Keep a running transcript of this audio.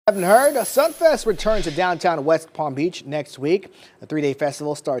Haven't heard? Sunfest returns to downtown West Palm Beach next week. The three-day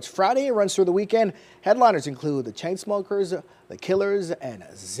festival starts Friday and runs through the weekend. Headliners include the Chainsmokers, the Killers, and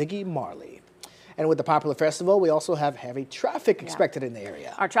Ziggy Marley. And with the popular festival, we also have heavy traffic expected in the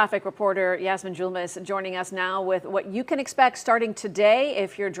area. Our traffic reporter Yasmin Julmis joining us now with what you can expect starting today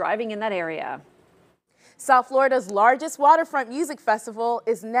if you're driving in that area. South Florida's largest waterfront music festival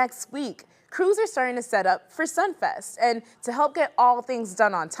is next week. Crews are starting to set up for Sunfest, and to help get all things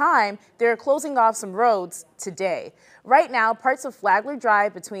done on time, they're closing off some roads today. Right now, parts of Flagler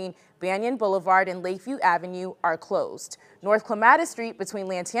Drive between Banyan Boulevard and Lakeview Avenue are closed. North Clematis Street between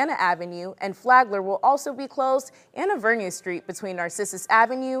Lantana Avenue and Flagler will also be closed, and Avernia Street between Narcissus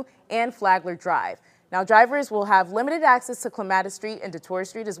Avenue and Flagler Drive. Now, drivers will have limited access to Clematis Street and Detour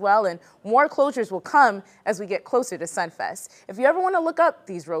Street as well, and more closures will come as we get closer to Sunfest. If you ever want to look up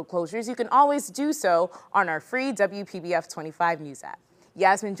these road closures, you can always do so on our free WPBF 25 News app.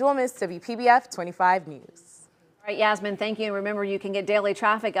 Yasmin Julmis, WPBF 25 News. All right, Yasmin, thank you. And remember, you can get daily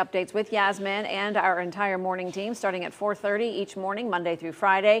traffic updates with Yasmin and our entire morning team starting at 4:30 each morning, Monday through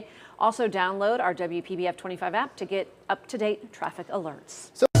Friday. Also, download our WPBF 25 app to get up-to-date traffic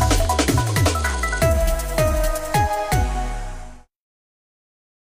alerts.